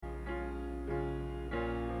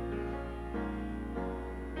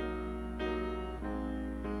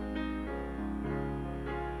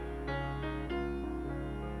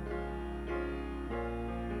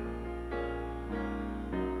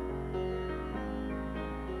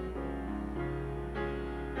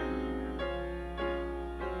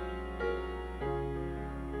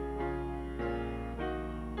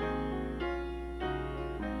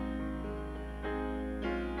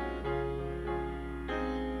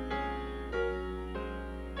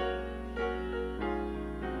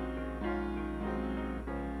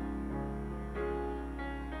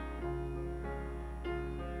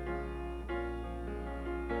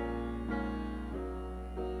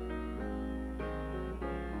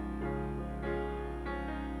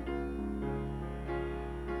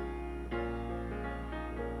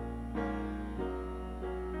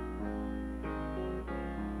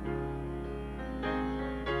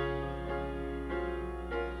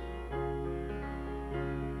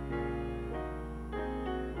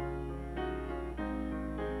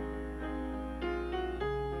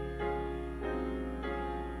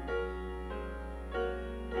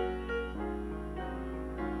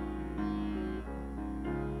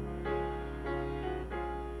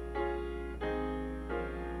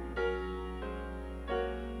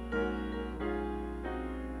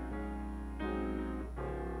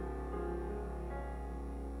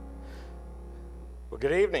Well,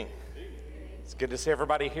 good evening. It's good to see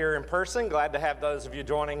everybody here in person. Glad to have those of you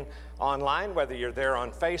joining online, whether you're there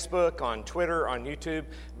on Facebook, on Twitter, on YouTube.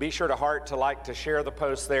 Be sure to heart, to like, to share the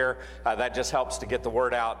post there. That just helps to get the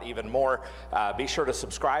word out even more. Be sure to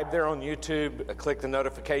subscribe there on YouTube. Click the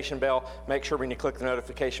notification bell. Make sure when you click the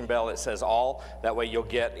notification bell it says all. That way you'll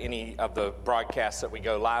get any of the broadcasts that we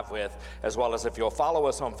go live with, as well as if you'll follow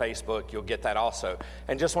us on Facebook, you'll get that also.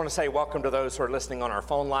 And just want to say welcome to those who are listening on our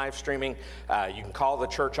phone live streaming. You can call the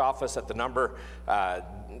church office at the number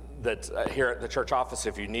that's here at the church office.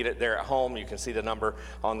 If you need it there at home, you can see the number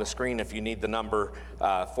on the screen. If you need the number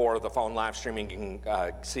for the phone live streaming, you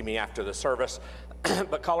can see me after the service.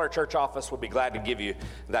 But call our church office. We'll be glad to give you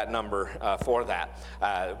that number for that.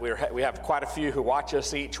 We have quite a few who watch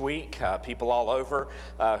us each week, people all over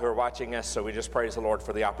who are watching us, so we just praise the Lord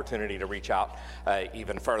for the opportunity to reach out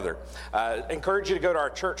even further. Encourage you to go to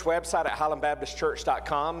our church website at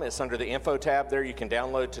highlandbaptistchurch.com. It's under the info tab there. You can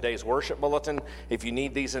download today's worship bulletin. If you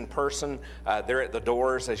need these in person, they're at the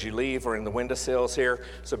doors as you leave or in the windowsills here,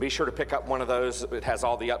 so be sure to pick up one of those. It has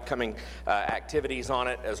all the upcoming activities on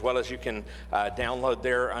it, as well as you can download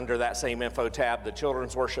there under that same info tab the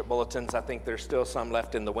children's worship bulletins. I think there's still some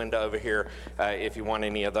left in the window over here. If you want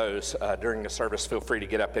any of those during the service, feel free to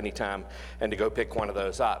get up anytime and to go pick one of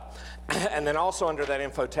those up. And then also under that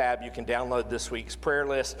info tab, you can download this week's prayer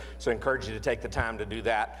list, so I encourage you to take the time to do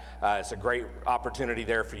that. It's a great opportunity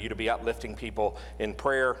there for you to be uplifting people in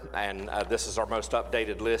prayer, and this is our most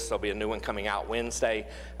updated list. There'll be a new one coming out Wednesday,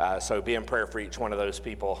 so be in prayer for each one of those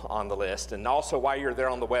people on the list. And also, while you're there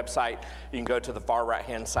on the website, you can go to the far right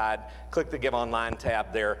hand side, click the Give Online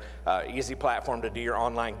tab there. Easy platform to do your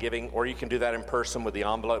online giving, or you can do that in person with the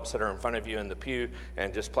envelopes that are in front of you in the pew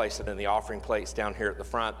and just place it in the offering plates down here at the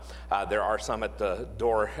front. There are some at the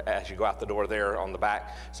door as you go out the door there on the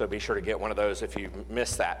back, so be sure to get one of those if you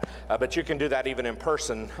miss that. But you can do that even in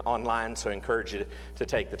person online, so I encourage you to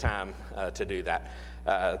take the time to do that.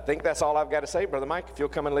 I think that's all I've got to say. Brother Mike, if you'll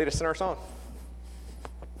come and lead us in our song.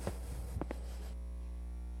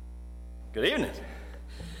 Good evening.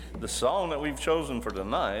 The song that we've chosen for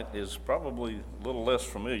tonight is probably a little less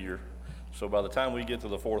familiar, so by the time we get to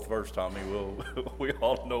the fourth verse, Tommy, we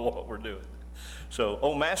all know what we're doing. So,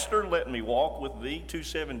 "O Master, let me walk with thee,"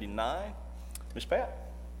 279. Miss Pat.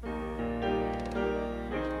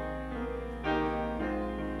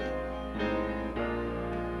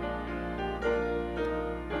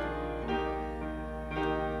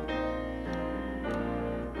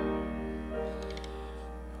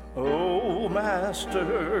 "O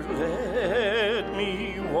Master, let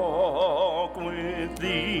me walk with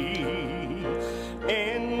thee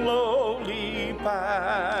in lowly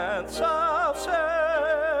paths of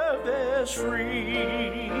service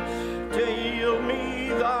free. Tell me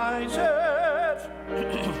thy self,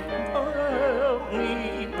 help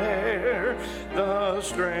me bear the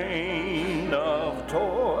strain of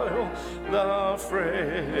toil, the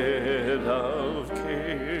fret of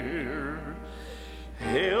care.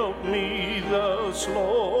 Help me the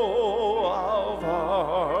slow of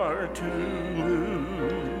heart to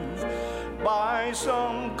move by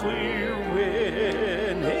some clear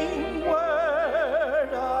winning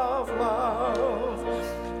word of love.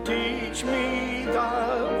 Teach me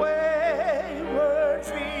thy wayward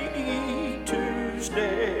feet to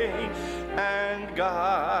stay and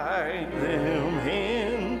guide them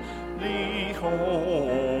in the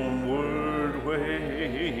homeward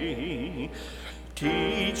way.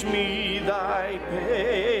 Teach me thy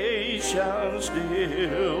patience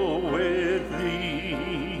still with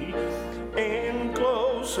thee in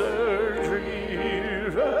closer,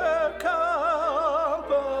 dearer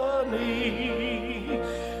company,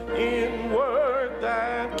 in work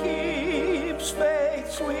that keeps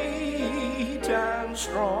faith sweet and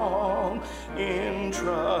strong, in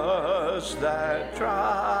trust that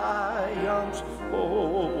triumphs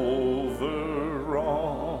over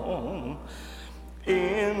wrong,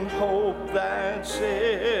 in hope that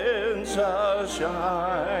sends a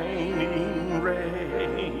shining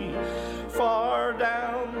ray far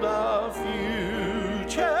down the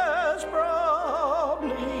future's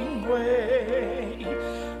broadening way,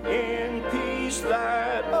 in peace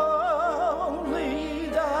that only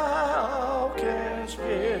thou canst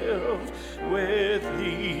give with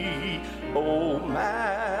thee, O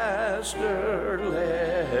Master,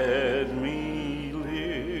 let me live.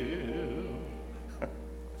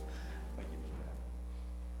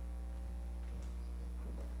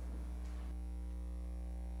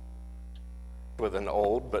 With an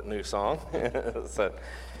old but new song. So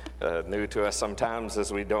new to us sometimes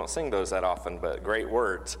as we don't sing those that often, but great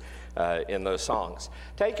words in those songs.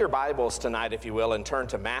 Take your Bibles tonight, if you will, and turn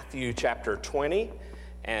to Matthew chapter 20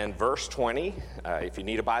 and verse 20. If you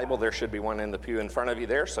need a Bible, there should be one in the pew in front of you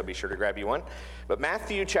there, so be sure to grab you one. But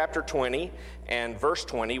Matthew chapter 20 and verse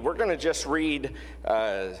 20, we're going to just read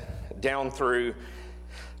down through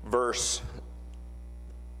verse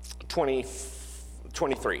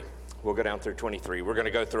 23. We'll go down through 23. We're going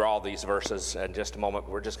to go through all these verses in just a moment.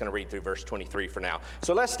 We're just going to read through verse 23 for now.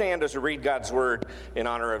 So let's stand as we read God's word in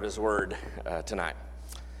honor of his word tonight.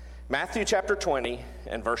 Matthew chapter 20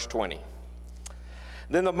 and verse 20.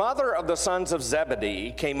 Then the mother of the sons of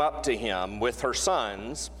Zebedee came up to him with her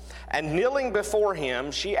sons, and kneeling before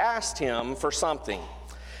him, she asked him for something.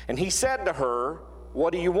 And he said to her,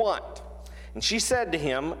 "What do you want?" And she said to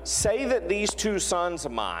him, "Say that these two sons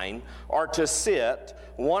of mine are to sit,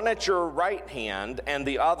 one at your right hand and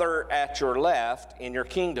the other at your left, in your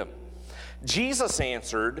kingdom." Jesus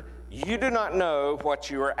answered, "You do not know what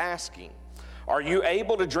you are asking. Are you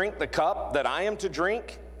able to drink the cup that I am to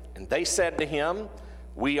drink?" And they said to him,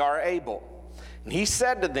 "We are able." And he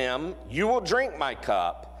said to them, "You will drink my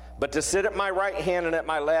cup, but to sit at my right hand and at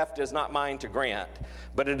my left is not mine to grant,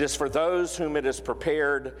 but it is for those whom it has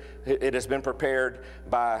been prepared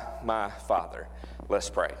by my Father." Let's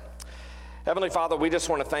pray. Heavenly Father, we just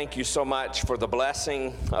want to thank you so much for the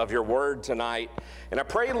blessing of your word tonight. And I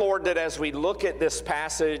pray, Lord, that as we look at this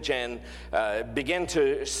passage and begin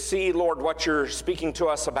to see, Lord, what you're speaking to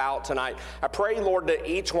us about tonight, I pray, Lord, that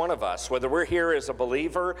each one of us, whether we're here as a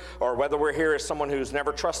believer or whether we're here as someone who's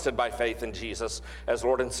never trusted by faith in Jesus as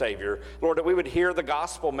Lord and Savior, Lord, that we would hear the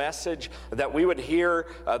gospel message, that we would hear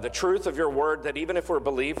the truth of your word, that even if we're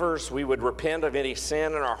believers, we would repent of any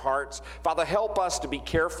sin in our hearts. Father, help us to be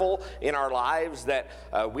careful in our lives that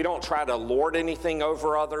we don't try to lord anything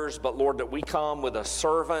over others, but Lord, that we come with a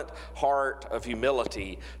servant heart of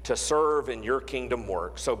humility to serve in your kingdom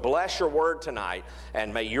work. So bless your word tonight,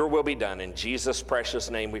 and may your will be done. In Jesus' precious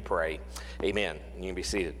name we pray. Amen. You can be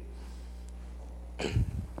seated.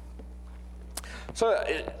 So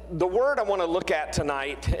the word I want to look at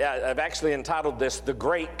tonight, I've actually entitled this The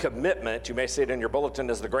Great Commitment. You may see it in your bulletin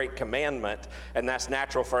as The Great Commandment, and that's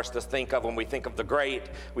natural for us to think of when we think of the great.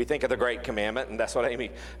 We think of the Great Commandment, and that's what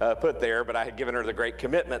Amy put there, but I had given her the Great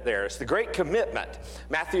Commitment there. It's the Great Commitment.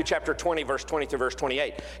 Matthew chapter 20, verse 20 through verse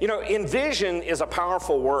 28. You know, envision is a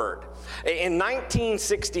powerful word. In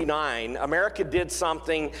 1969, America did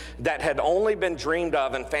something that had only been dreamed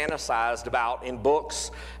of and fantasized about in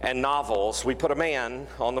books and novels. We put a man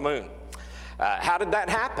on the moon. How did that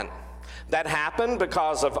happen? That happened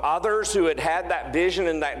because of others who had that vision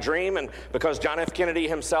and that dream, and because John F. Kennedy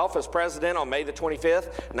himself, as president on May the 25th,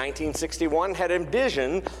 1961, had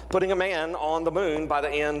envisioned putting a man on the moon by the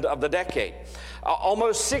end of the decade.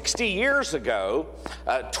 Almost 60 years ago,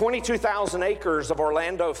 22,000 acres of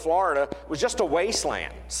Orlando, Florida, was just a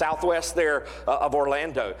wasteland southwest there of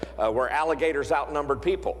Orlando, where alligators outnumbered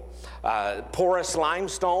people. Porous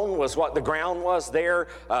limestone was what the ground was there,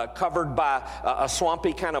 covered by a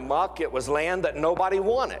swampy kind of muck. It was land that nobody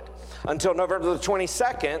wanted until November the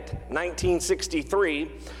 22nd,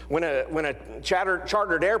 1963, when a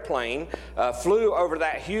chartered airplane flew over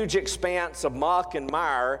that huge expanse of muck and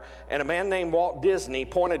mire, and a man named Walt Disney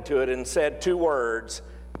pointed to it and said two words,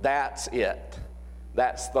 "That's it.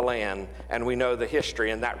 That's the land." And we know the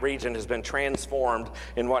history, and that region has been transformed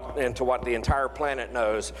into what the entire planet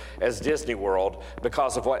knows as Disney World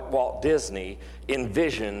because of what Walt Disney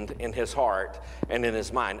envisioned in his heart and in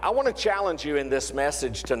his mind. I want to challenge you in this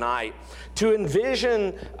message tonight to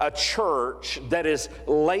envision a church that is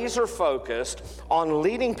laser focused on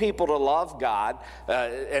leading people to love God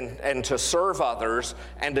and to serve others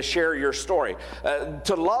and to share your story.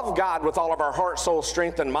 To love God with all of our heart, soul,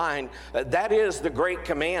 strength, and mind, that is the great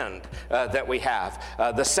command that we have.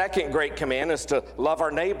 The second great command is to love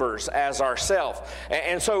our neighbors as ourselves.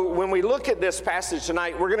 And so when we look at this passage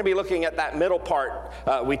tonight, we're going to be looking at that middle part.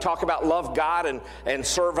 We talk about love God and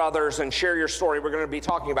serve others and share your story. We're going to be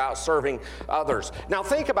talking about serving others. Now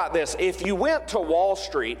think about this. If you went to Wall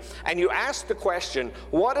Street and you asked the question,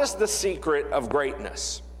 what is the secret of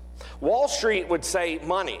greatness? Wall Street would say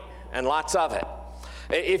money and lots of it.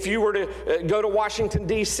 If you were to go to Washington,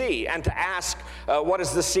 D.C. and to ask what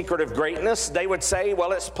is the secret of greatness, they would say,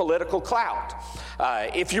 well, it's political clout.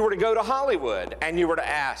 If you were to go to Hollywood and you were to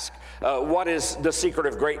ask what is the secret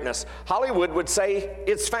of greatness, Hollywood would say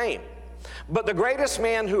it's fame. But the greatest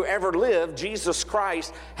man who ever lived, Jesus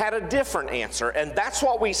Christ, had a different answer. And that's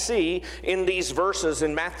what we see in these verses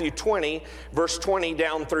in Matthew 20, verse 20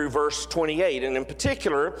 down through verse 28. And in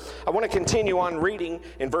particular, I want to continue on reading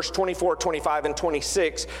in verse 24, 25, and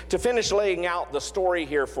 26 to finish laying out the story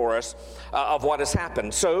here for us of what has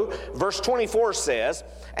happened. So verse 24 says,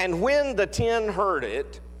 "And when the 10 heard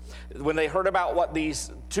it," when they heard about what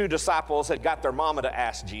these 2 disciples had got their mama to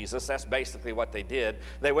ask Jesus, that's basically what they did.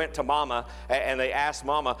 They went to mama and they asked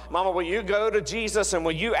mama, "Mama, will you go to Jesus and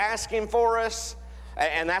will you ask him for us?"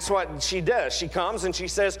 And that's what she does. She comes and she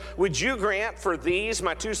says, "Would you grant for these,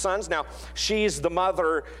 my 2 sons?" Now, she's the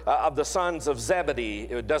mother of the sons of Zebedee.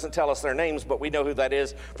 It doesn't tell us their names, but we know who that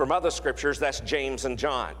is from other scriptures. That's James and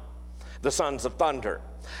John, the sons of thunder.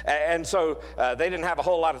 And so they didn't have a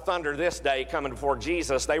whole lot of thunder this day coming before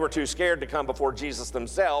Jesus. They were too scared to come before Jesus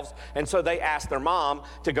themselves. And so they asked their mom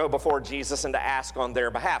to go before Jesus and to ask on their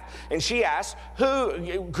behalf. And she asked,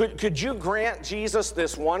 could you grant Jesus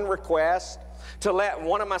this one request? To let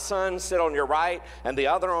one of my sons sit on your right and the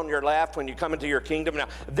other on your left when you come into your kingdom. Now,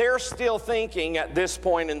 they're still thinking at this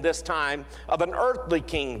point in this time of an earthly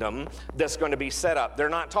kingdom that's going to be set up. They're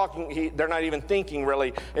not even thinking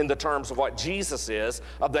really in the terms of what Jesus is,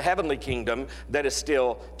 of the heavenly kingdom that is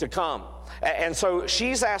still to come. And so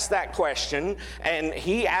she's asked that question, and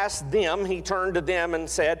he asked them, he turned to them and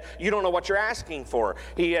said, "You don't know what you're asking for."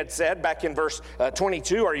 He had said back in verse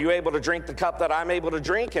 22, "Are you able to drink the cup that I'm able to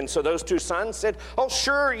drink?" And so those 2 sons said, "Oh,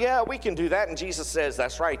 sure, yeah, we can do that." And Jesus says,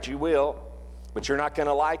 "That's right, you will, but you're not going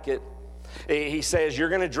to like it." He says, "You're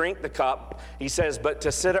going to drink the cup." He says, "But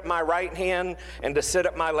to sit at my right hand and to sit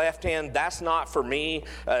at my left hand, that's not for me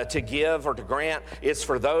to give or to grant. It's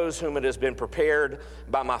for those whom it has been prepared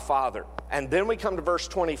by my Father." And then we come to verse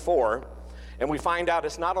 24, and we find out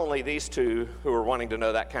it's not only these 2 who are wanting to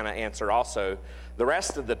know that kind of answer, also the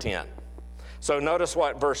rest of the 10. So notice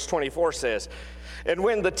what verse 24 says. "And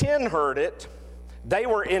when the 10 heard it, they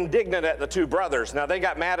were indignant at the 2 brothers. Now, they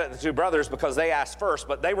got mad at the 2 brothers because they asked first,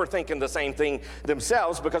 but they were thinking the same thing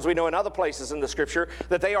themselves, because we know in other places in the scripture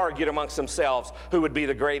that they argued amongst themselves who would be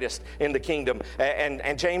the greatest in the kingdom.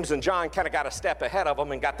 And James and John kind of got a step ahead of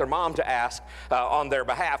them and got their mom to ask on their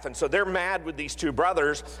behalf. And so they're mad with these 2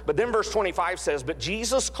 brothers. But then verse 25 says, "But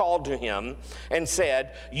Jesus called to him and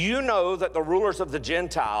said, 'You know that the rulers of the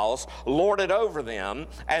Gentiles lord it over them,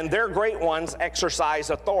 and their great ones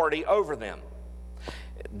exercise authority over them.'"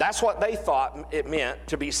 That's what they thought it meant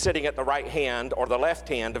to be sitting at the right hand or the left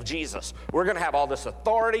hand of Jesus. We're going to have all this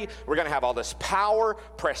authority. We're going to have all this power,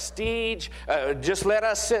 prestige. Just let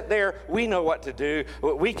us sit there. We know what to do.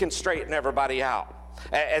 We can straighten everybody out.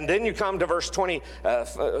 And then you come to verse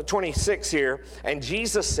 26 here, and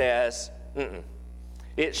Jesus says,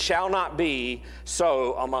 "It shall not be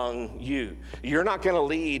so among you." You're not going to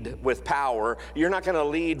lead with power. You're not going to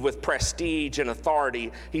lead with prestige and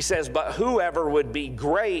authority. He says, "But whoever would be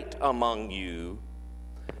great among you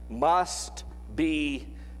must be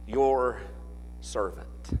your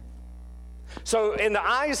servant." So in the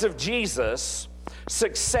eyes of Jesus,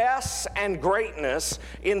 success and greatness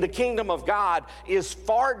in the kingdom of God is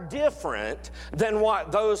far different than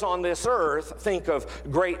what those on this earth think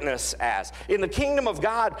of greatness as. In the kingdom of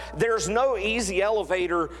God, there's no easy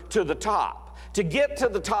elevator to the top. To get to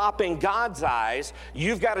the top in God's eyes,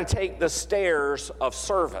 you've got to take the stairs of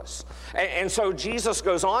service. And so Jesus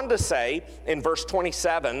goes on to say in verse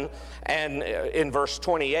 27 and in verse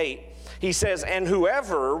 28, he says, "And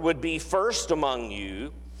whoever would be first among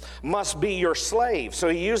you must be your slave." So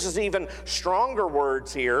he uses even stronger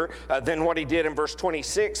words here than what he did in verse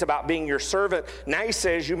 26 about being your servant. Now he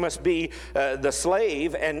says you must be the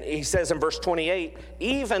slave. And he says in verse 28,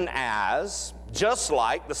 "Even as," just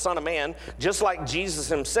like the Son of Man, just like Jesus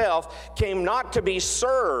himself, came not to be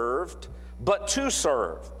served, but to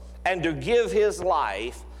serve, and to give his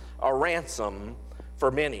life a ransom for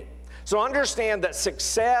many. So understand that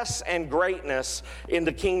success and greatness in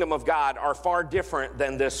the kingdom of God are far different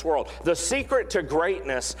than this world. The secret to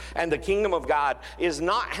greatness and the kingdom of God is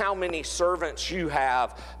not how many servants you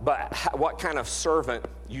have, but what kind of servant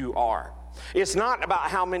you are. It's not about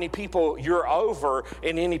how many people you're over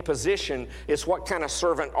in any position. It's what kind of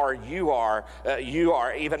servant you are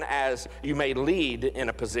even as you may lead in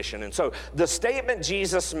a position. And so the statement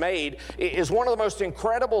Jesus made is one of the most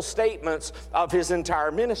incredible statements of his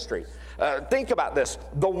entire ministry. Think about this.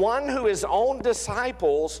 The one who his own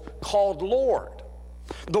disciples called Lord,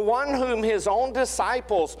 the one whom his own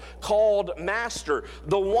disciples called Master,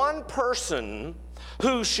 the one person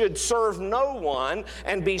who should serve no one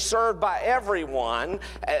and be served by everyone,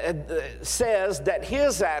 says that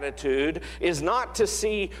his attitude is not to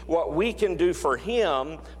see what we can do for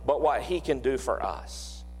him, but what he can do for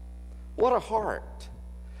us. What a heart.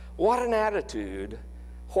 What an attitude.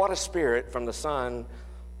 What a spirit from the Son,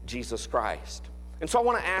 Jesus Christ. And so I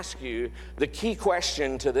want to ask you the key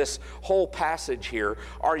question to this whole passage here.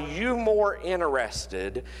 Are you more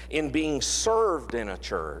interested in being served in a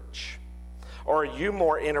church, or are you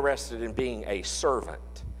more interested in being a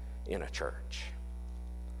servant in a church?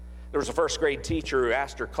 There was a first grade teacher who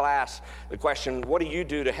asked her class the question, what do you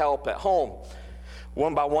do to help at home?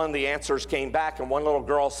 One by one, the answers came back, and one little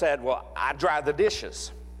girl said, well, I dry the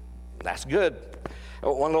dishes. That's good.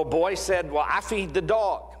 One little boy said, well, I feed the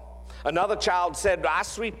dog. Another child said, I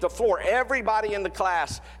sweep the floor. Everybody in the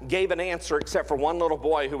class gave an answer except for one little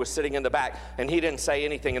boy who was sitting in the back, and he didn't say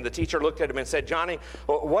anything. And the teacher looked at him and said, Johnny,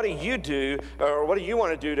 what do you do, or what do you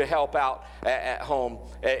want to do to help out at home?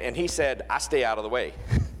 And he said, I stay out of the way.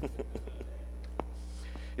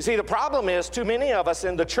 You see, the problem is too many of us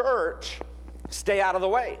in the church stay out of the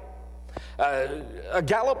way. A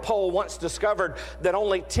Gallup poll once discovered that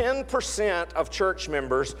only 10% of church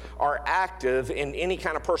members are active in any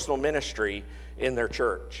kind of personal ministry in their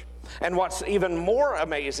church. And what's even more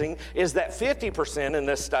amazing is that 50% in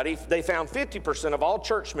this study, they found 50% of all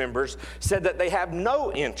church members said that they have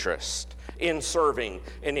no interest in serving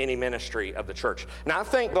in any ministry of the church. Now, I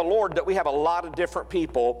thank the Lord that we have a lot of different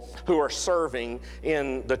people who are serving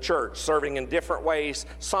in the church, serving in different ways,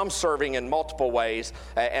 some serving in multiple ways.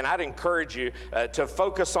 And I'd encourage you to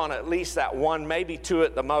focus on at least that one, maybe two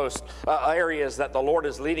at the most, areas that the Lord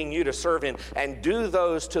is leading you to serve in, and do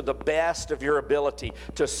those to the best of your ability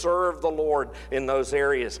to serve the Lord in those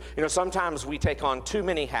areas. You know, sometimes we take on too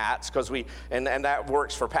many hats because and that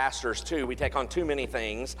works for pastors too. We take on too many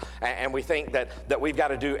things, and we think that we've got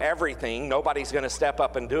to do everything. Nobody's going to step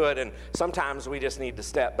up and do it, and sometimes we just need to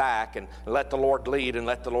step back and let the Lord lead and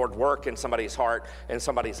let the Lord work in somebody's heart and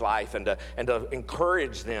somebody's life, and to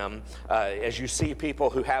encourage them as you see people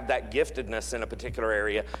who have that giftedness in a particular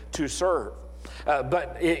area to serve.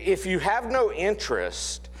 But if you have no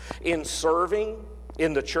interest in serving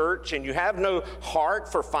in the church, and you have no heart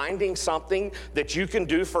for finding something that you can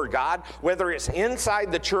do for God, whether it's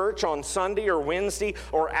inside the church on Sunday or Wednesday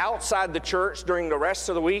or outside the church during the rest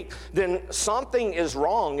of the week, then something is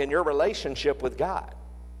wrong in your relationship with God.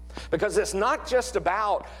 Because it's not just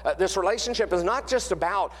about, this relationship is not just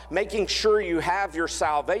about making sure you have your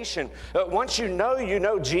salvation. Once you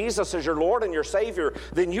know Jesus as your Lord and your Savior,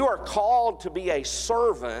 then you are called to be a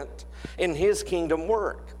servant in His kingdom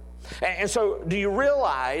work. And so, do you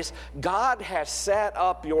realize God has set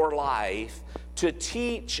up your life to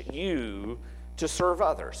teach you to serve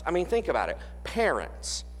others? I mean, think about it.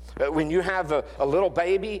 Parents, when you have a little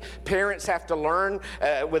baby, parents have to learn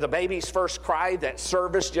with a baby's first cry that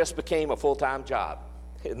service just became a full-time job.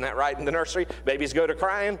 Isn't that right in the nursery? Babies go to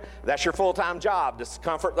crying. That's your full-time job, to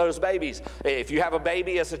comfort those babies. If you have a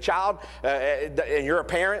baby as a child and you're a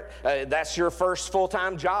parent, that's your first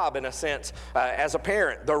full-time job in a sense as a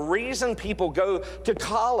parent. The reason people go to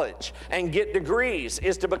college and get degrees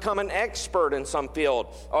is to become an expert in some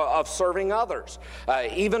field of serving others.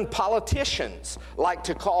 Even politicians like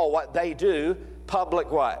to call what they do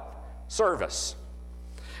public what? Service.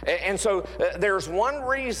 And so there's one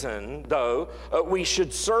reason, though, we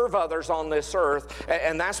should serve others on this earth,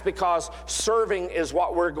 and that's because serving is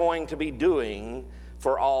what we're going to be doing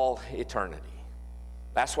for all eternity.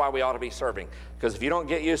 That's why we ought to be serving, because if you don't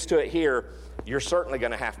get used to it here, you're certainly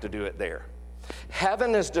going to have to do it there.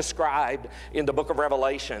 Heaven is described in the book of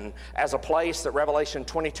Revelation as a place that Revelation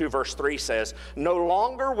 22 verse 3 says, no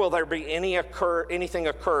longer will there be anything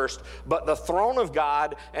accursed, but the throne of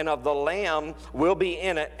God and of the Lamb will be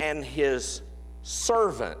in it, and His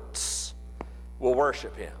servants will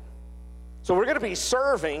worship Him. So we're going to be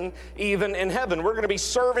serving even in heaven. We're going to be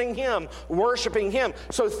serving Him, worshiping Him.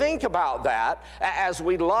 So think about that as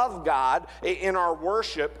we love God in our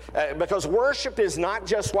worship, because worship is not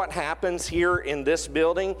just what happens here in this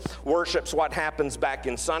building. Worship's what happens back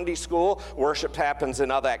in Sunday school. Worship happens in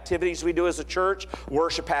other activities we do as a church.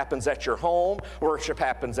 Worship happens at your home. Worship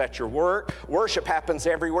happens at your work. Worship happens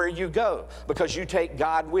everywhere you go, because you take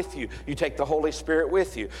God with you. You take the Holy Spirit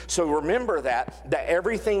with you. So remember that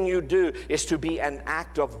everything you do is to be an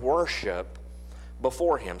act of worship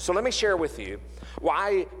before Him. So let me share with you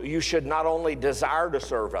why you should not only desire to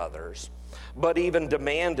serve others, but even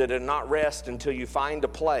demand it and not rest until you find a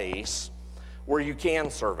place where you can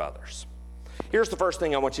serve others. Here's the first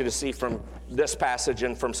thing I want you to see from this passage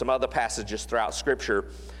and from some other passages throughout Scripture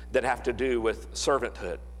that have to do with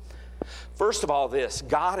servanthood. First of all, this,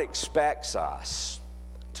 God expects us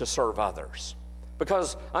to serve others.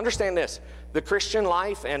 Because understand this, the Christian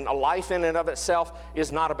life and a life in and of itself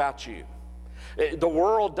is not about you. The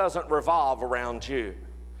world doesn't revolve around you.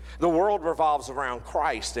 The world revolves around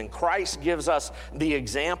Christ, and Christ gives us the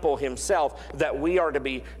example himself that we are to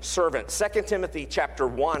be servants. 2 Timothy chapter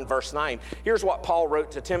 1, verse 9. Here's what Paul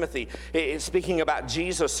wrote to Timothy, speaking about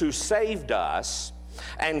Jesus who saved us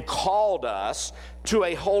and called us to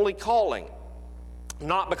a holy calling.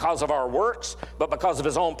 Not because of our works, but because of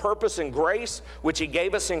his own purpose and grace, which he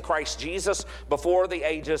gave us in Christ Jesus before the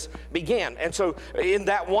ages began. And so in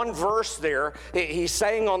that one verse there, he's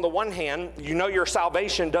saying on the one hand, you know your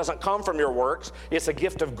salvation doesn't come from your works. It's a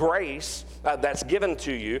gift of grace that's given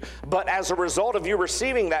to you. But as a result of you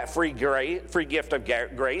receiving that free gift of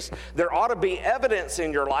grace, there ought to be evidence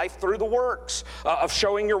in your life through the works, of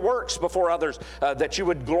showing your works before others, that you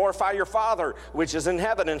would glorify your Father, which is in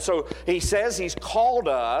heaven. And so he says he's called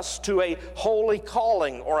us to a holy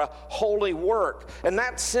calling or a holy work. And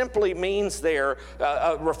that simply means there,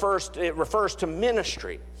 it refers to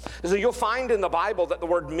ministry. So you'll find in the Bible that the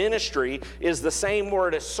word ministry is the same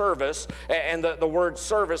word as service, and the word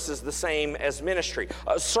service is the same as ministry.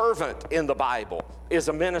 A servant in the Bible is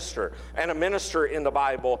a minister, and a minister in the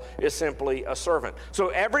Bible is simply a servant. So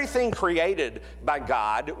everything created by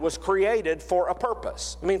God was created for a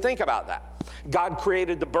purpose. I mean, think about that. God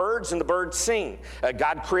created the birds, and the birds sing.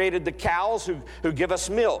 God created the cows who give us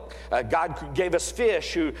milk. God gave us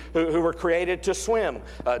fish who were created to swim.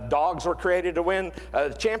 Dogs were created to win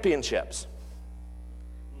championships.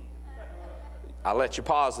 I'll let you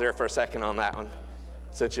pause there for a second on that one,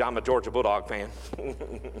 since I'm a Georgia Bulldog fan.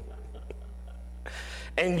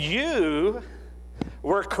 And you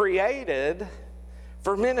were created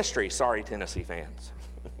for ministry. Sorry, Tennessee fans.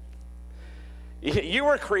 You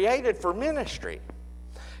were created for ministry.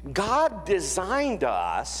 God designed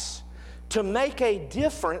us to make a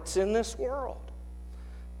difference in this world.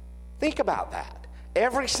 Think about that.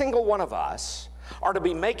 Every single one of us are to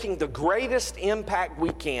be making the greatest impact we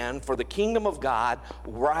can for the kingdom of God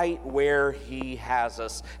right where he has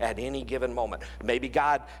us at any given moment. Maybe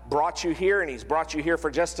God brought you here and he's brought you here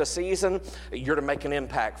for just a season. You're to make an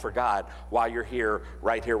impact for God while you're here,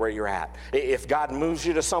 right here where you're at. If God moves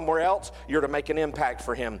you to somewhere else, you're to make an impact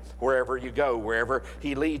for him wherever you go, wherever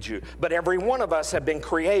he leads you. But every one of us have been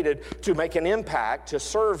created to make an impact, to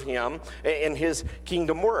serve him in his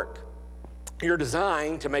kingdom work. You're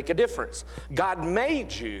designed to make a difference. God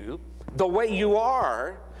made you the way you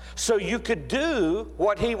are so you could do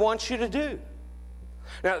what he wants you to do.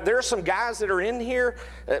 Now, there are some guys that are in here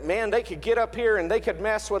that, man, they could get up here and they could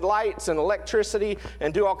mess with lights and electricity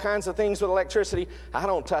and do all kinds of things with electricity. I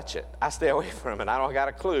don't touch it. I stay away from it. I don't got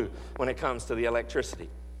a clue when it comes to the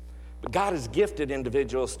electricity. But God has gifted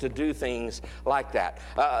individuals to do things like that.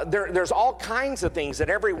 There's all kinds of things that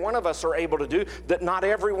every one of us are able to do that not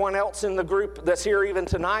everyone else in the group that's here even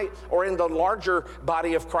tonight or in the larger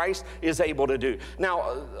body of Christ is able to do.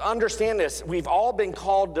 Now, understand this. We've all been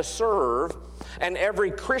called to serve, and every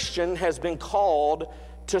Christian has been called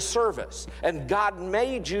to service. And God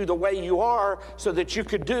made you the way you are so that you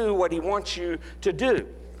could do what he wants you to do.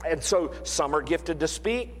 And so some are gifted to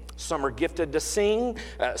speak. Some are gifted to sing.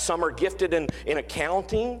 Some are gifted in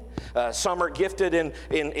accounting. Some are gifted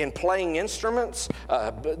in playing instruments.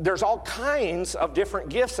 There's all kinds of different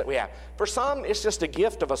gifts that we have. For some, it's just a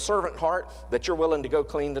gift of a servant heart that you're willing to go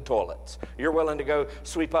clean the toilets. You're willing to go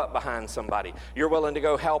sweep up behind somebody. You're willing to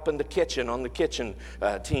go help in the kitchen on the kitchen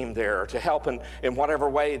team there, or to help in whatever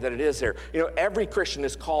way that it is there. You know, every Christian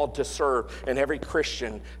is called to serve, and every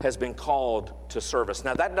Christian has been called to service.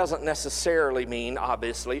 Now, that doesn't necessarily mean,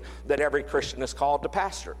 obviously, that every Christian is called to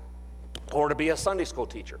pastor, or to be a Sunday school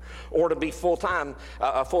teacher, or to be full-time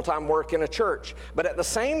work in a church. But at the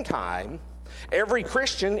same time, every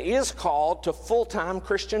Christian is called to full-time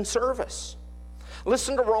Christian service.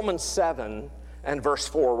 Listen to Romans 7 and verse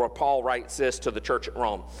 4, where Paul writes this to the church at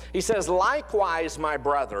Rome. He says, "Likewise, my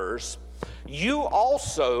brothers, you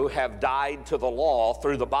also have died to the law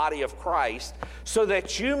through the body of Christ, so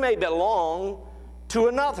that you may belong to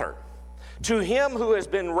another, to him who has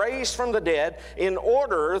been raised from the dead, in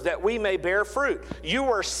order that we may bear fruit." You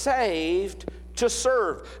were saved to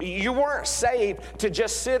serve. You weren't saved to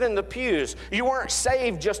just sit in the pews. You weren't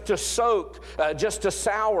saved just to soak, just to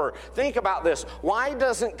sour. Think about this. Why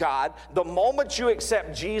doesn't God, the moment you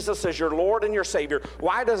accept Jesus as your Lord and your Savior,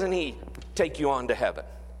 why doesn't he take you on to heaven?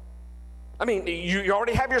 I mean, you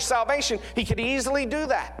already have your salvation. He could easily do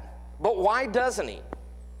that. But why doesn't he?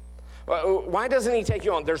 Why doesn't he take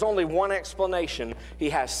you on? There's only one explanation. He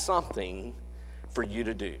has something for you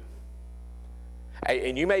to do.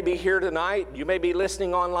 And you may be here tonight, you may be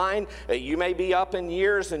listening online, you may be up in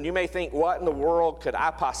years, and you may think, what in the world could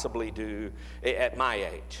I possibly do at my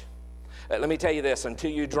age? Let me tell you this,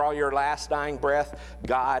 until you draw your last dying breath,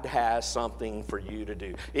 God has something for you to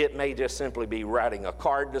do. It may just simply be writing a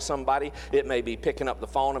card to somebody. It may be picking up the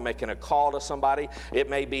phone and making a call to somebody. It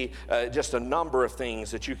may be just a number of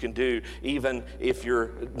things that you can do, even if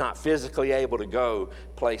you're not physically able to go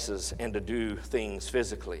places and to do things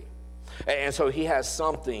physically. And so he has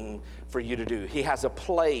something for you to do. He has a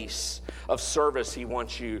place of service he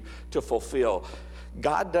wants you to fulfill.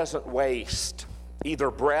 God doesn't waste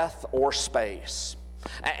either breath or space.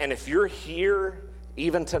 And if you're here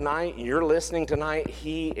even tonight, and you're listening tonight,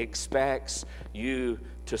 he expects you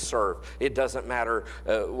to serve. It doesn't matter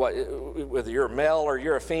whether you're a male or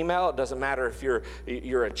you're a female. It doesn't matter if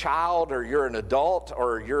you're a child or you're an adult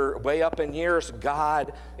or you're way up in years.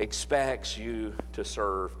 God expects you to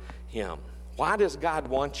serve him. Why does God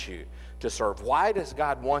want you to serve? Why does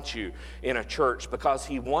God want you in a church? Because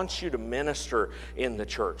he wants you to minister in the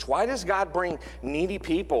church. Why does God bring needy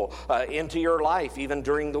people into your life even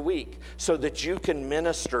during the week? So that you can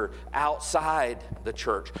minister outside the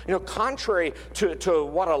church. You know, contrary to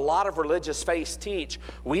what a lot of religious faiths teach,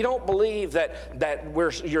 we don't believe that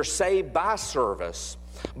you're saved by service,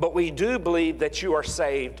 but we do believe that you are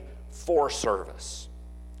saved for service.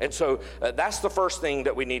 And so that's the first thing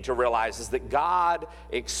that we need to realize, is that God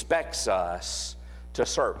expects us to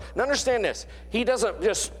serve. Now understand this, he doesn't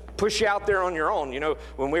just push you out there on your own. You know,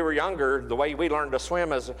 when we were younger, the way we learned to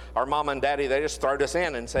swim is our mom and daddy, they just throwed us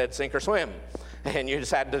in and said, sink or swim. And you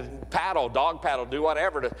just had to paddle, dog paddle, do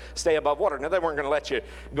whatever to stay above water. Now, they weren't going to let you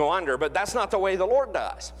go under, but that's not the way the Lord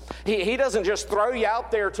does. He doesn't just throw you out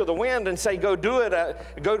there to the wind and say, go do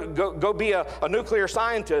it, go be a nuclear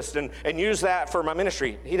scientist and use that for my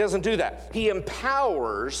ministry. He doesn't do that. He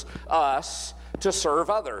empowers us to serve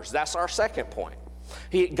others. That's our second point.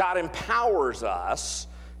 God empowers us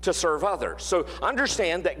to serve others. So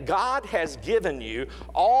understand that God has given you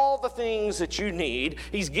all the things that you need.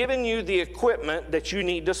 He's given you the equipment that you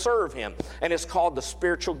need to serve him, and it's called the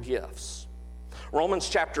spiritual gifts. Romans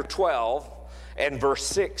chapter 12 and verse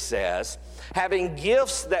 6 says, having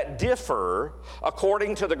gifts that differ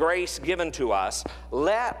according to the grace given to us,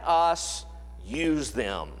 let us use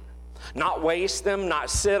them. Not waste them, not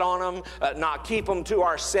sit on them, not keep them to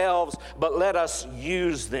ourselves, but let us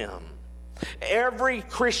use them. Every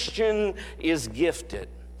Christian is gifted.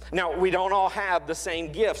 Now, we don't all have the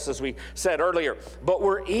same gifts, as we said earlier, but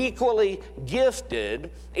we're equally gifted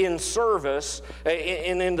in service,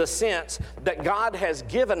 in the sense that God has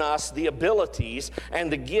given us the abilities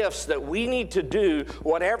and the gifts that we need to do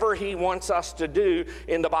whatever he wants us to do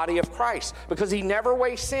in the body of Christ, because he never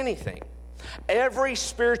wastes anything. Every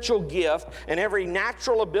spiritual gift and every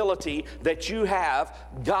natural ability that you have,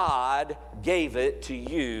 God gave it to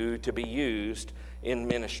you to be used in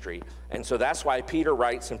ministry. And so that's why Peter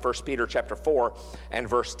writes in 1 Peter chapter 4 and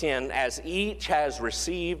verse 10, as each has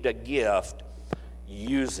received a gift,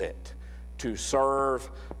 use it to serve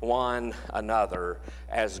one another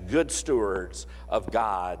as good stewards of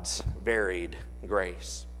God's varied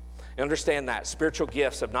grace. Understand that spiritual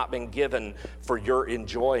gifts have not been given for your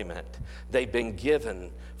enjoyment. They've been given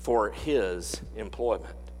for his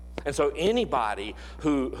employment. And so anybody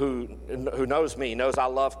who knows me knows I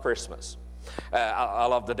love Christmas. I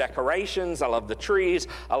love the decorations. I love the trees.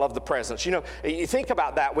 I love the presents. You know, you think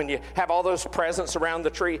about that when you have all those presents around the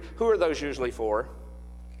tree. Who are those usually for?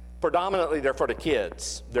 Predominantly, they're for the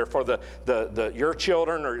kids. They're for your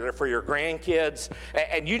children, or they're for your grandkids.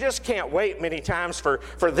 And you just can't wait many times for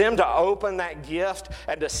them to open that gift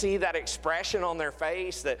and to see that expression on their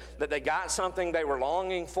face that they got something they were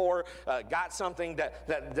longing for, got something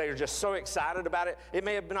that they're just so excited about it. It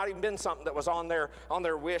may have not even been something that was on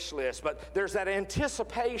their wish list, but there's that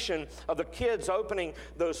anticipation of the kids opening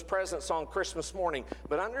those presents on Christmas morning.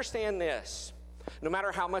 But understand this, no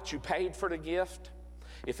matter how much you paid for the gift,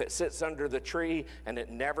 if it sits under the tree and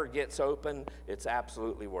it never gets open, it's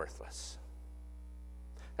absolutely worthless.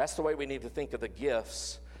 That's the way we need to think of the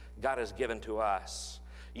gifts God has given to us.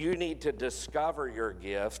 You need to discover your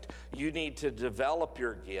gift, you need to develop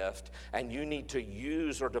your gift, and you need to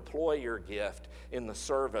use or deploy your gift in the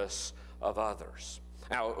service of others.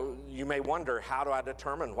 Now, you may wonder, how do I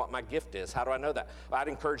determine what my gift is? How do I know that? Well, I'd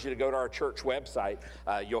encourage you to go to our church website.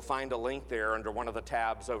 You'll find a link there under one of the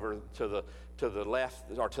tabs over to the left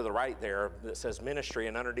or to the right there that says ministry,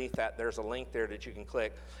 and underneath that there's a link there that you can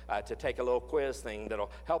click to take a little quiz thing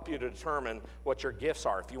that'll help you to determine what your gifts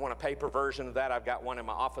are. If you want a paper version of that, I've got one in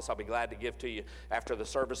my office. I'll be glad to give to you after the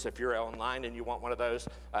service. If you're online and you want one of those,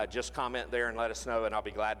 just comment there and let us know, and I'll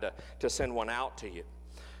be glad to send one out to you.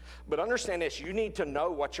 But understand this, you need to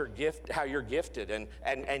know what your gift, how you're gifted,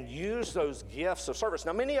 and use those gifts of service.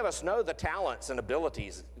 Now, many of us know the talents and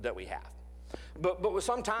abilities that we have. But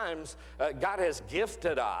sometimes God has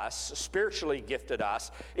gifted us, spiritually gifted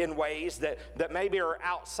us, in ways that maybe are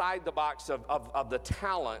outside the box of the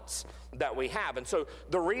talents that we have. And so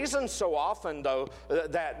the reason so often, though,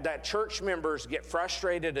 that church members get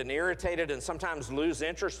frustrated and irritated and sometimes lose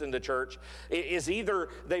interest in the church is either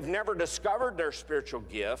they've never discovered their spiritual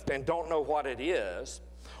gift and don't know what it is,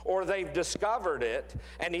 or they've discovered it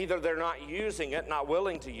and either they're not using it, not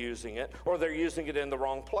willing to using it, or they're using it in the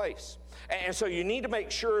wrong place. And so you need to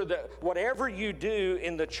make sure that whatever you do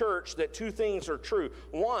in the church, that two things are true.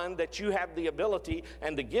 One, that you have the ability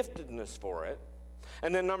and the giftedness for it.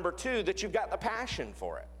 And then number two, that you've got the passion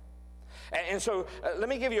for it. And so let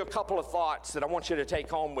me give you a couple of thoughts that I want you to take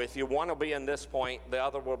home with you. One will be in this point, the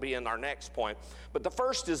other will be in our next point. But the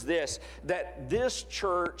first is this, that this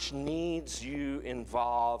church needs you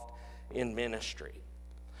involved in ministry.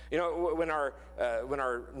 You know, when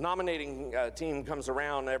our nominating team comes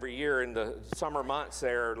around every year in the summer months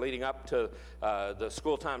there leading up to the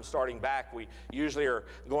school time starting back, we usually are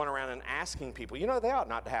going around and asking people. You know, they ought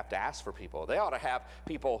not to have to ask for people. They ought to have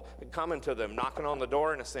people coming to them, knocking on the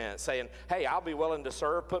door in a sense, saying, hey, I'll be willing to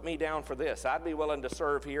serve. Put me down for this. I'd be willing to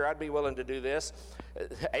serve here. I'd be willing to do this.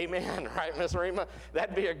 Amen, right, Ms. Rima?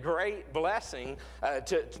 That'd be a great blessing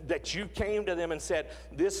that you came to them and said,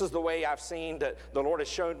 this is the way I've seen that the Lord has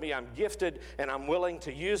shown me I'm gifted and I'm willing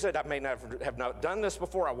to use it. I may never have not done this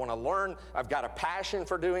before. I want to learn. I've got a passion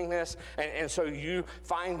for doing this. And so you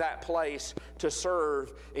find that place to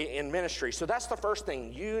serve in ministry. So that's the first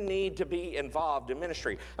thing. You need to be involved in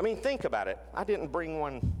ministry. I mean, think about it. I didn't bring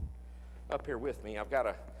one up here with me. I've got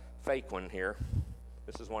a fake one here.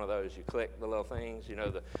 This is one of those. You click the little things, you know,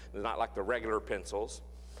 they're not like the regular pencils.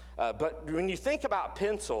 But when you think about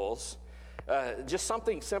pencils, just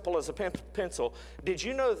something simple as a pencil, did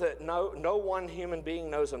you know that no one human being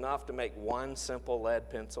knows enough to make one simple lead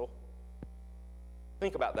pencil?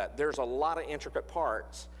 Think about that. There's a lot of intricate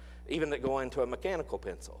parts, even that go into a mechanical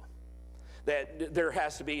pencil. That there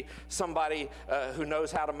has to be somebody who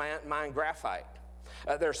knows how to mine graphite.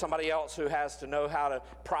 There's somebody else who has to know how to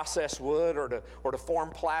process wood or to form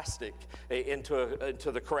plastic into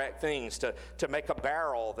the correct things, to make a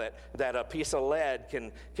barrel that a piece of lead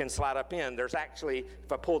can slide up in. There's actually,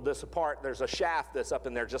 if I pulled this apart, there's a shaft that's up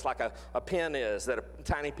in there just like a pin is, that a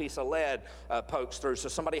tiny piece of lead pokes through. So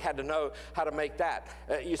somebody had to know how to make that.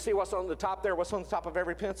 You see what's on the top there? What's on the top of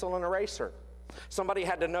every pencil and eraser? Somebody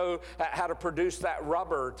had to know how to produce that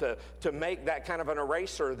rubber to make that kind of an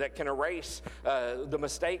eraser that can erase the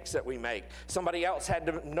mistakes that we make. Somebody else had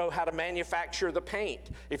to know how to manufacture the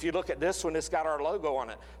paint. If you look at this one, it's got our logo on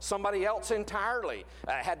it. Somebody else entirely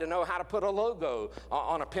had to know how to put a logo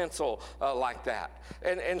on a pencil like that.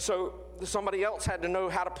 And so somebody else had to know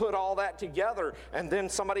how to put all that together, and then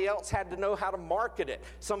somebody else had to know how to market it.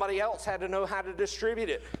 Somebody else had to know how to distribute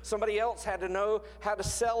it. Somebody else had to know how to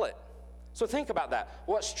sell it. So think about that.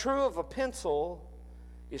 What's true of a pencil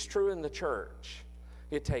is true in the church.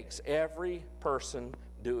 It takes every person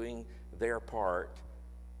doing their part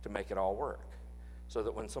to make it all work, so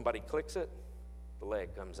that when somebody clicks it, the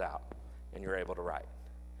leg comes out and you're able to write.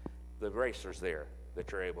 The eraser's there that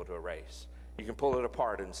you're able to erase. You can pull it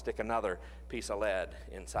apart and stick another piece of lead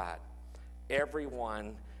inside.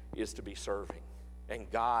 Everyone is to be serving, and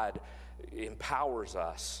God empowers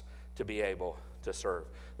us to be able to serve.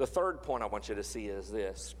 The third point I want you to see is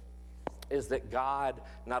this, is that God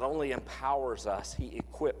not only empowers us, he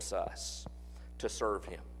equips us to serve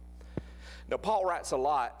him. Now, Paul writes a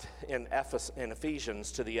lot in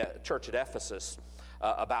Ephesians to the church at Ephesus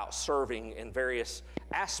about serving in various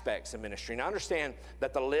aspects of ministry. Now, understand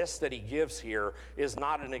that the list that he gives here is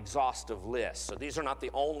not an exhaustive list. So these are not the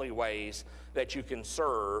only ways that you can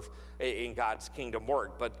serve in God's kingdom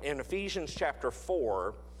work. But in Ephesians chapter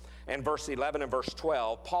 4, and verse 11 and verse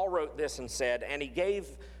 12, Paul wrote this and said, and he gave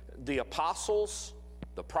the apostles,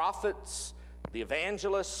 the prophets, the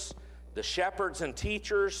evangelists, the shepherds and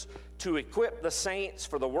teachers, to equip the saints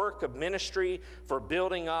for the work of ministry, for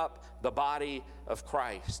building up the body of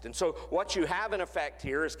Christ. And so what you have in effect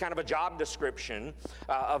here is kind of a job description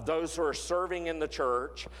of those who are serving in the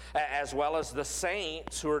church, as well as the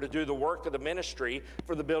saints who are to do the work of the ministry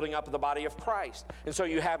for the building up of the body of Christ. And so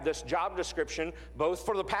you have this job description both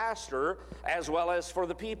for the pastor as well as for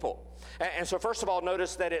the people. And so first of all,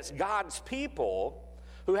 notice that it's God's people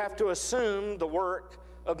who have to assume the work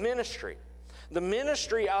of ministry. The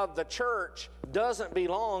ministry of the church doesn't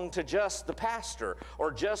belong to just the pastor or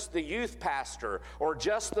just the youth pastor or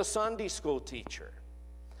just the Sunday school teacher.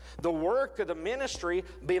 The work of the ministry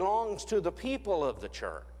belongs to the people of the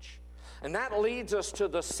church. And that leads us to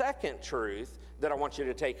the second truth that I want you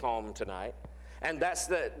to take home tonight. And that's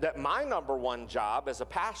that my number one job as a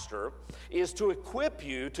pastor is to equip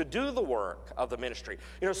you to do the work of the ministry.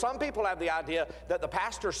 You know, some people have the idea that the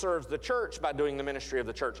pastor serves the church by doing the ministry of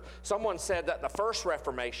the church. Someone said that the first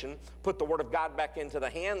Reformation put the Word of God back into the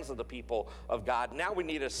hands of the people of God. Now we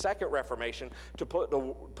need a second Reformation to put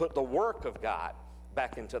the work of God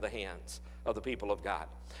back into the hands of the people of God.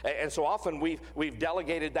 And so often we've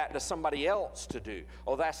delegated that to somebody else to do.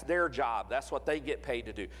 Oh, that's their job. That's what they get paid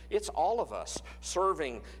to do. It's all of us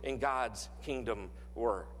serving in God's kingdom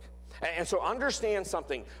work. And so understand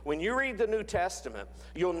something. When you read the New Testament,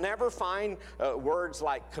 you'll never find words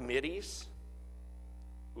like committees.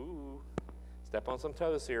 Ooh, step on some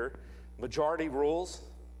toes here. Majority rules,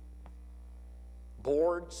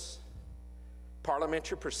 boards,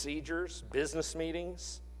 parliamentary procedures, business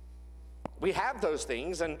meetings. We have those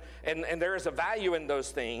things, and there is a value in those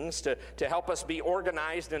things to help us be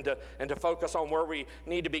organized and to focus on where we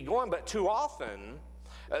need to be going. But too often,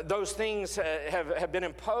 those things have been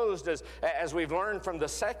imposed as we've learned from the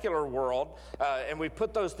secular world, and we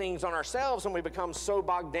put those things on ourselves, and we become so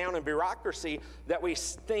bogged down in bureaucracy that we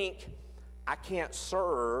think, I can't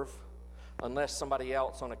serve unless somebody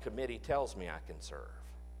else on a committee tells me I can serve.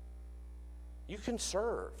 You can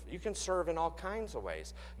serve. You can serve in all kinds of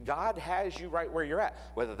ways. God has you right where you're at,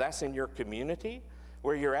 whether that's in your community,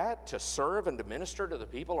 where you're at, to serve and to minister to the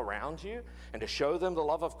people around you and to show them the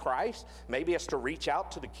love of Christ. Maybe it's to reach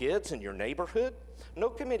out to the kids in your neighborhood. No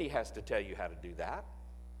committee has to tell you how to do that.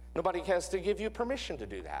 Nobody has to give you permission to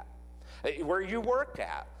do that. Where you work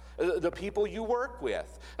at, the people you work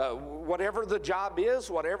with, whatever the job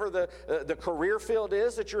is, whatever the career field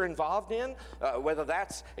is that you're involved in, whether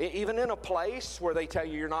that's even in a place where they tell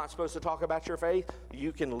you you're not supposed to talk about your faith,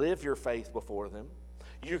 you can live your faith before them.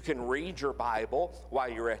 You can read your Bible while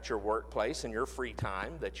you're at your workplace in your free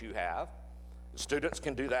time that you have. Students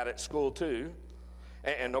can do that at school too.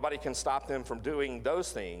 And nobody can stop them from doing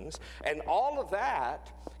those things. And all of that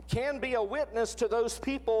can be a witness to those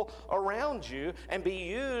people around you and be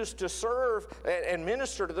used to serve and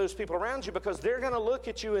minister to those people around you, because they're going to look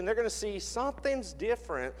at you and they're going to see something's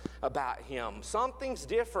different about him. Something's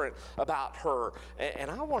different about her. And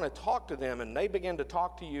I want to talk to them, and they begin to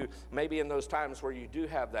talk to you maybe in those times where you do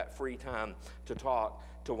have that free time to talk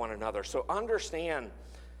to one another. So understand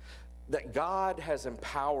that God has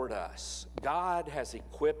empowered us. God has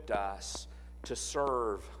equipped us to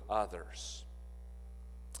serve others.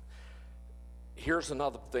 Here's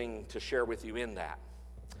another thing to share with you in that.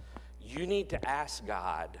 You need to ask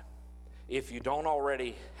God, if you don't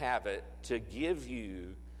already have it, to give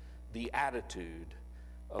you the attitude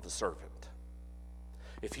of a servant.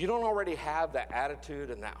 If you don't already have that attitude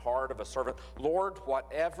and that heart of a servant, Lord,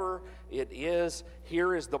 whatever it is,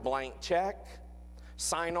 here is the blank check.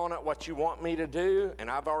 Sign on it what you want me to do, and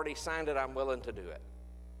I've already signed it, I'm willing to do it.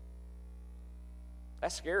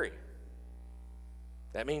 That's scary.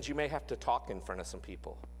 That means you may have to talk in front of some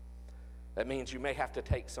people. That means you may have to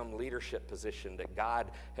take some leadership position that God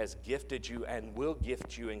has gifted you and will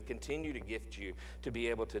gift you and continue to gift you to be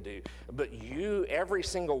able to do. But you, every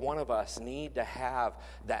single one of us, need to have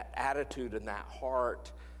that attitude and that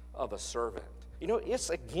heart of a servant. You know, it's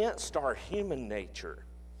against our human nature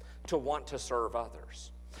to want to serve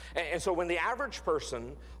others. And so when the average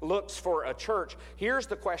person looks for a church, here's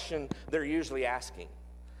the question they're usually asking.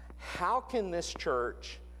 How can this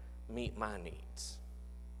church meet my needs?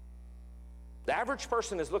 The average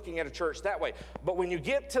person is looking at a church that way. But when you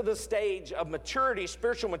get to the stage of maturity,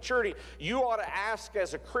 spiritual maturity, you ought to ask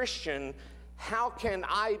as a Christian, how can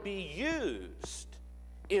I be used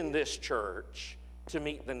in this church to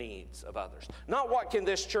meet the needs of others? Not what can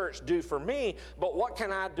this church do for me, but what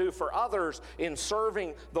can I do for others in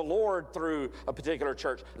serving the Lord through a particular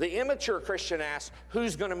church? The immature Christian asks,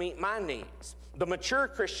 who's going to meet my needs? The mature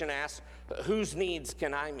Christian asks, whose needs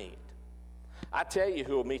can I meet? I tell you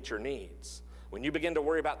who will meet your needs. When you begin to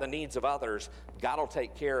worry about the needs of others, God will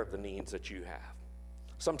take care of the needs that you have.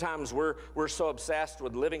 Sometimes we're so obsessed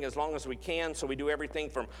with living as long as we can, so we do everything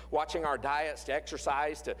from watching our diets to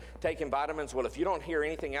exercise to taking vitamins. Well, if you don't hear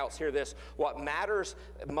anything else, hear this. What matters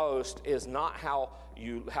most is not how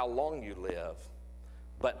long you live,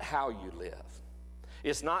 but how you live.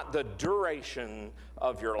 It's not the duration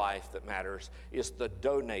of your life that matters. It's the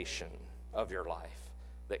donation of your life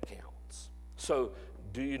that counts. So,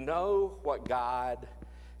 do you know what God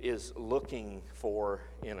is looking for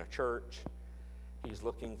in a church? He's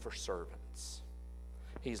looking for servants.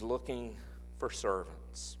 He's looking for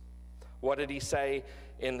servants. What did he say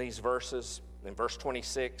in these verses? In verse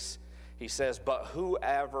 26, he says, "But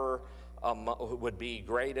whoever would be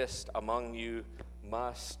greatest among you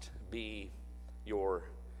must be your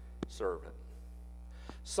servant."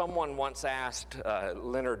 Someone once asked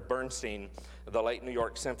Leonard Bernstein, the late New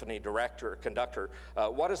York Symphony conductor,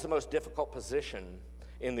 what is the most difficult position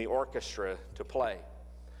in the orchestra to play?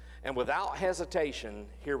 And without hesitation,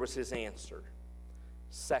 here was his answer: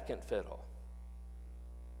 second fiddle.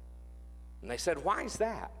 And they said, why is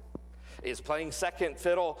that? Is playing second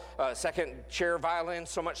fiddle, second chair violin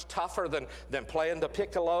so much tougher than playing the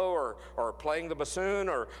piccolo or playing the bassoon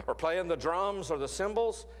or playing the drums or the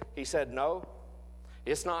cymbals? He said, no,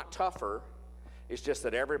 it's not tougher. It's just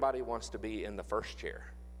that everybody wants to be in the first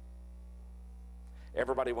chair.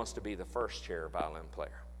 Everybody wants to be the first chair violin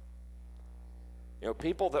player. You know,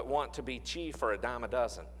 people that want to be chief are a dime a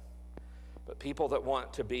dozen, but people that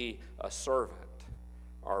want to be a servant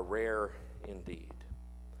are rare indeed.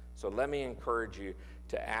 So let me encourage you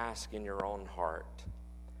to ask in your own heart,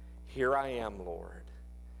 here I am, Lord,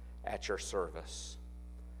 at your service.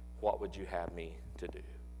 What would you have me to do?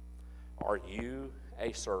 Are you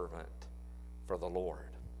a servant for the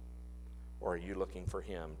Lord, or are you looking for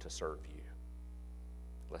him to serve you?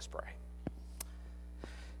 Let's pray.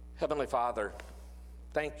 Heavenly Father,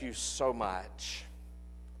 thank you so much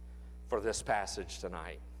for this passage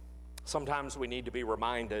tonight. Sometimes we need to be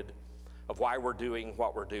reminded of why we're doing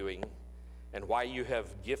what we're doing and why you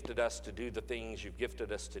have gifted us to do the things you've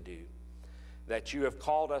gifted us to do, that you have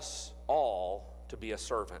called us all to be a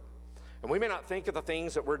servant. And we may not think of the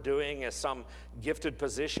things that we're doing as some gifted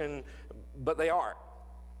position, but they are.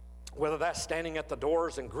 Whether that's standing at the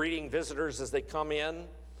doors and greeting visitors as they come in,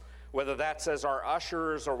 whether that's as our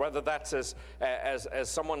ushers, or whether that's as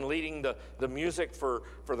someone leading the music for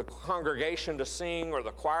the congregation to sing, or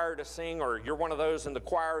the choir to sing, or you're one of those in the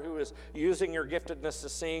choir who is using your giftedness to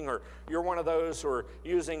sing, or you're one of those who are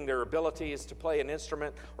using their abilities to play an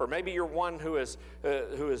instrument, or maybe you're one who is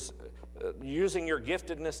using your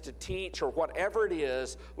giftedness to teach, or whatever it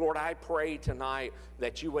is. Lord, I pray tonight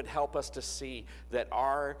that you would help us to see that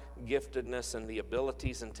our giftedness and the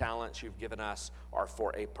abilities and talents you've given us are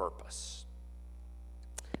for a purpose.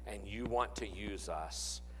 And you want to use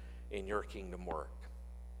us in your kingdom work.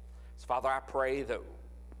 So, Father, I pray that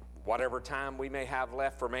whatever time we may have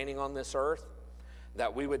left remaining on this earth,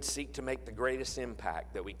 that we would seek to make the greatest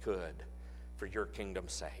impact that we could for your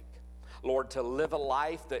kingdom's sake. Lord, to live a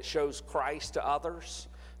life that shows Christ to others,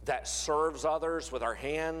 that serves others with our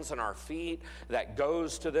hands and our feet, that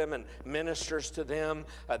goes to them and ministers to them,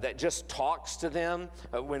 that just talks to them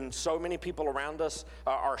when so many people around us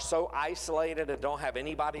are so isolated and don't have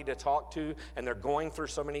anybody to talk to, and they're going through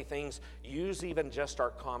so many things. Use even just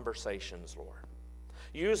our conversations, Lord.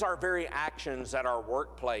 Use our very actions at our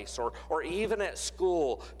workplace or even at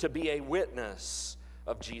school to be a witness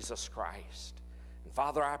of Jesus Christ.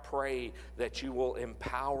 Father, I pray that you will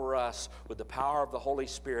empower us with the power of the Holy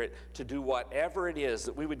Spirit to do whatever it is,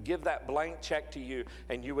 that we would give that blank check to you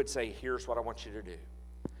and you would say, here's what I want you to do.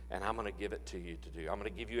 And I'm going to give it to you to do. I'm going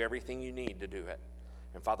to give you everything you need to do it.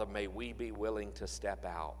 And Father, may we be willing to step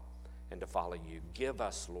out and to follow you. Give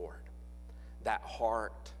us, Lord, that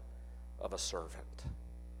heart of a servant.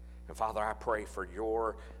 And Father, I pray for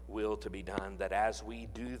your will to be done, that as we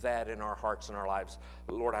do that in our hearts and our lives,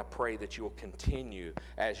 Lord, I pray that you will continue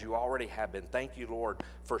as you already have been. Thank you, Lord,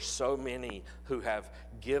 for so many who have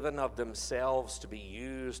given of themselves to be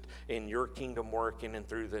used in your kingdom work in and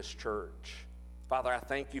through this church. Father, I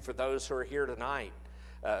thank you for those who are here tonight,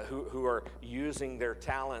 who are using their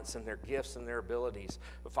talents and their gifts and their abilities.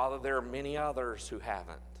 But Father, there are many others who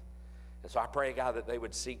haven't. And so I pray, God, that they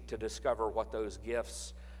would seek to discover what those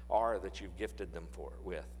gifts are that you've gifted them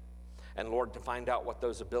with. And Lord, to find out what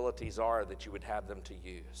those abilities are that you would have them to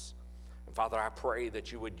use. And Father, I pray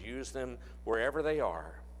that you would use them wherever they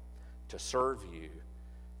are to serve you,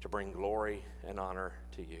 to bring glory and honor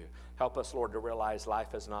to you. Help us, Lord, to realize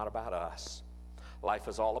life is not about us. Life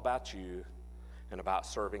is all about you and about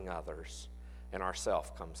serving others, and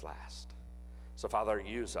ourself comes last. So, Father,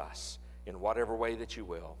 use us in whatever way that you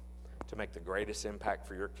will to make the greatest impact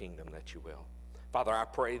for your kingdom that you will. Father, I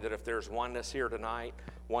pray that if there's one that's here tonight,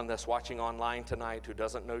 one that's watching online tonight who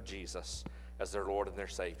doesn't know Jesus as their Lord and their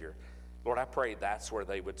Savior, Lord, I pray that's where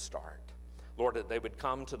they would start. Lord, that they would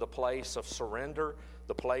come to the place of surrender,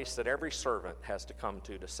 the place that every servant has to come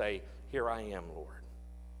to say, here I am, Lord.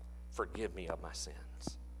 Forgive me of my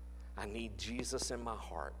sins. I need Jesus in my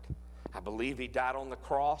heart. I believe he died on the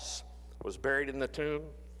cross, was buried in the tomb,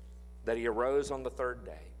 that he arose on the third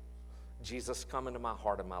day. Jesus, come into my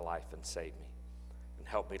heart and my life and save me and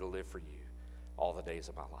help me to live for you all the days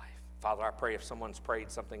of my life. Father, I pray if someone's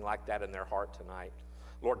prayed something like that in their heart tonight,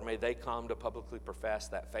 Lord, may they come to publicly profess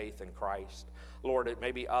that faith in Christ. Lord, it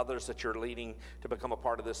may be others that you're leading to become a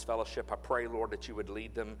part of this fellowship. I pray, Lord, that you would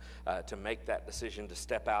lead them to make that decision to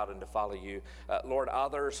step out and to follow you. Lord,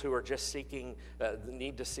 others who are just seeking,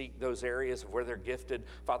 need to seek those areas of where they're gifted.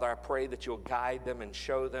 Father, I pray that you'll guide them and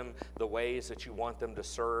show them the ways that you want them to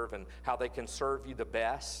serve and how they can serve you the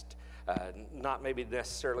best. Not maybe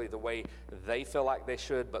necessarily the way they feel like they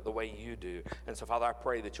should, but the way you do. And so, Father, I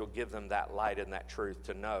pray that you'll give them that light and that truth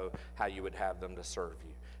to know how you would have them to serve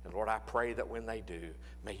you. And Lord, I pray that when they do,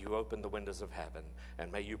 may you open the windows of heaven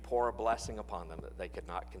and may you pour a blessing upon them that they could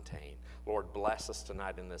not contain. Lord, bless us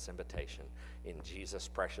tonight in this invitation. In Jesus'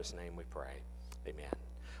 precious name we pray. Amen.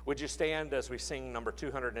 Would you stand as we sing number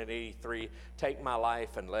 283, Take My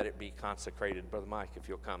Life and Let It Be Consecrated. Brother Mike, if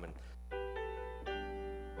you'll come and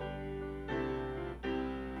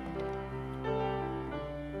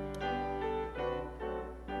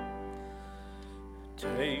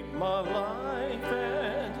take my life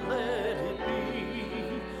and let it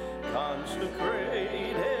be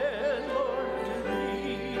consecrated, Lord, to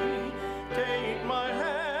thee. Take my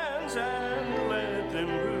hands and let them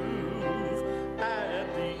move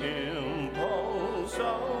at the impulse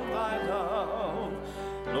of thy love.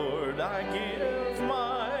 Lord, I give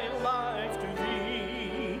my life to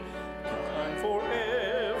thee, time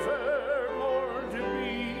forevermore to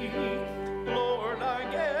be. Lord, I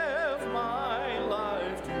give my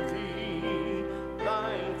life to thee,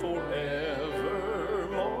 thine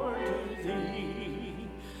forevermore to thee.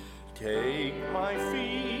 Take my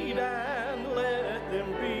feet and let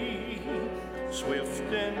them be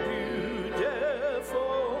swift and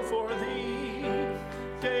beautiful for thee.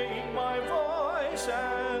 Take my voice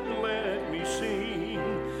and let me sing,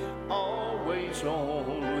 always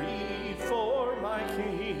only for my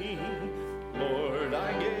King. Lord,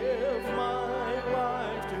 I give my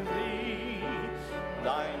life to thee,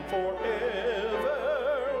 thine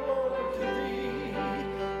forever, Lord, to thee.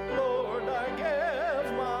 Lord, I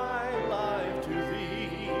give my life to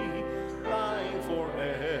thee, thine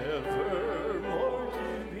forevermore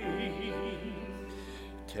to be.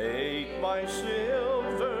 Take my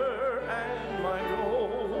silver and my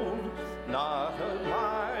gold, not a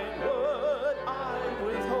mite would I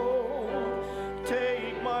withhold.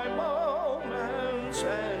 Take my moments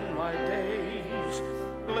and my days,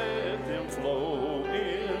 let them flow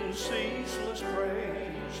in ceaseless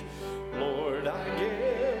praise. Lord, I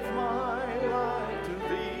give my life to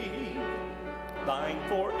thee, thine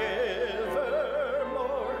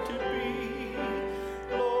forevermore to be.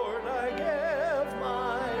 Lord, I give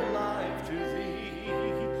my life to thee,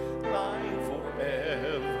 thine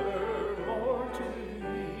forevermore to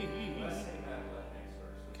be.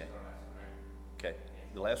 Okay,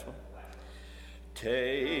 the last one.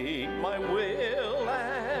 Take my will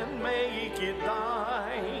and make it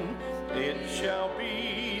thine, it shall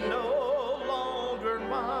be no longer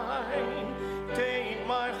mine. Take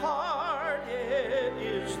my heart, it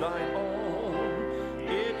is thine own,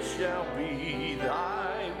 it shall be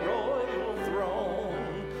thy royal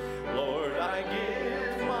throne. Lord, I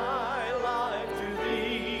give my life to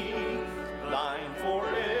thee, thine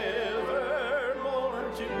forevermore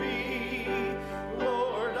to be.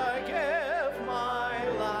 Lord, I give my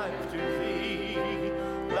life to thee,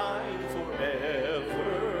 thine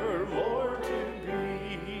forevermore to be.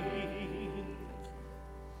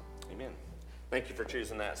 Amen. Thank you for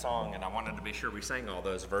choosing that song, and I wanted to be sure we sang all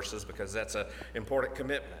those verses because that's an important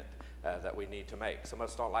commitment that we need to make. Some of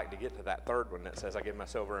us don't like to get to that third one that says, I give my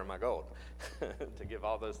silver and my gold, to give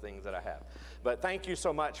all those things that I have. But thank you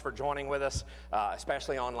so much for joining with us,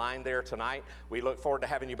 especially online there tonight. We look forward to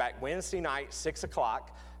having you back Wednesday night, 6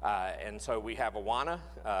 o'clock. And so we have Awana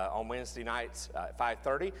on Wednesday nights at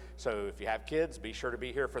 5:30. So if you have kids, be sure to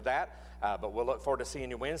be here for that. But we'll look forward to seeing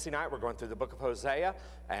you Wednesday night. We're going through the book of Hosea,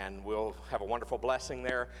 and we'll have a wonderful blessing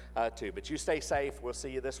there too. But you stay safe. We'll see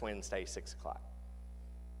you this Wednesday, 6 o'clock.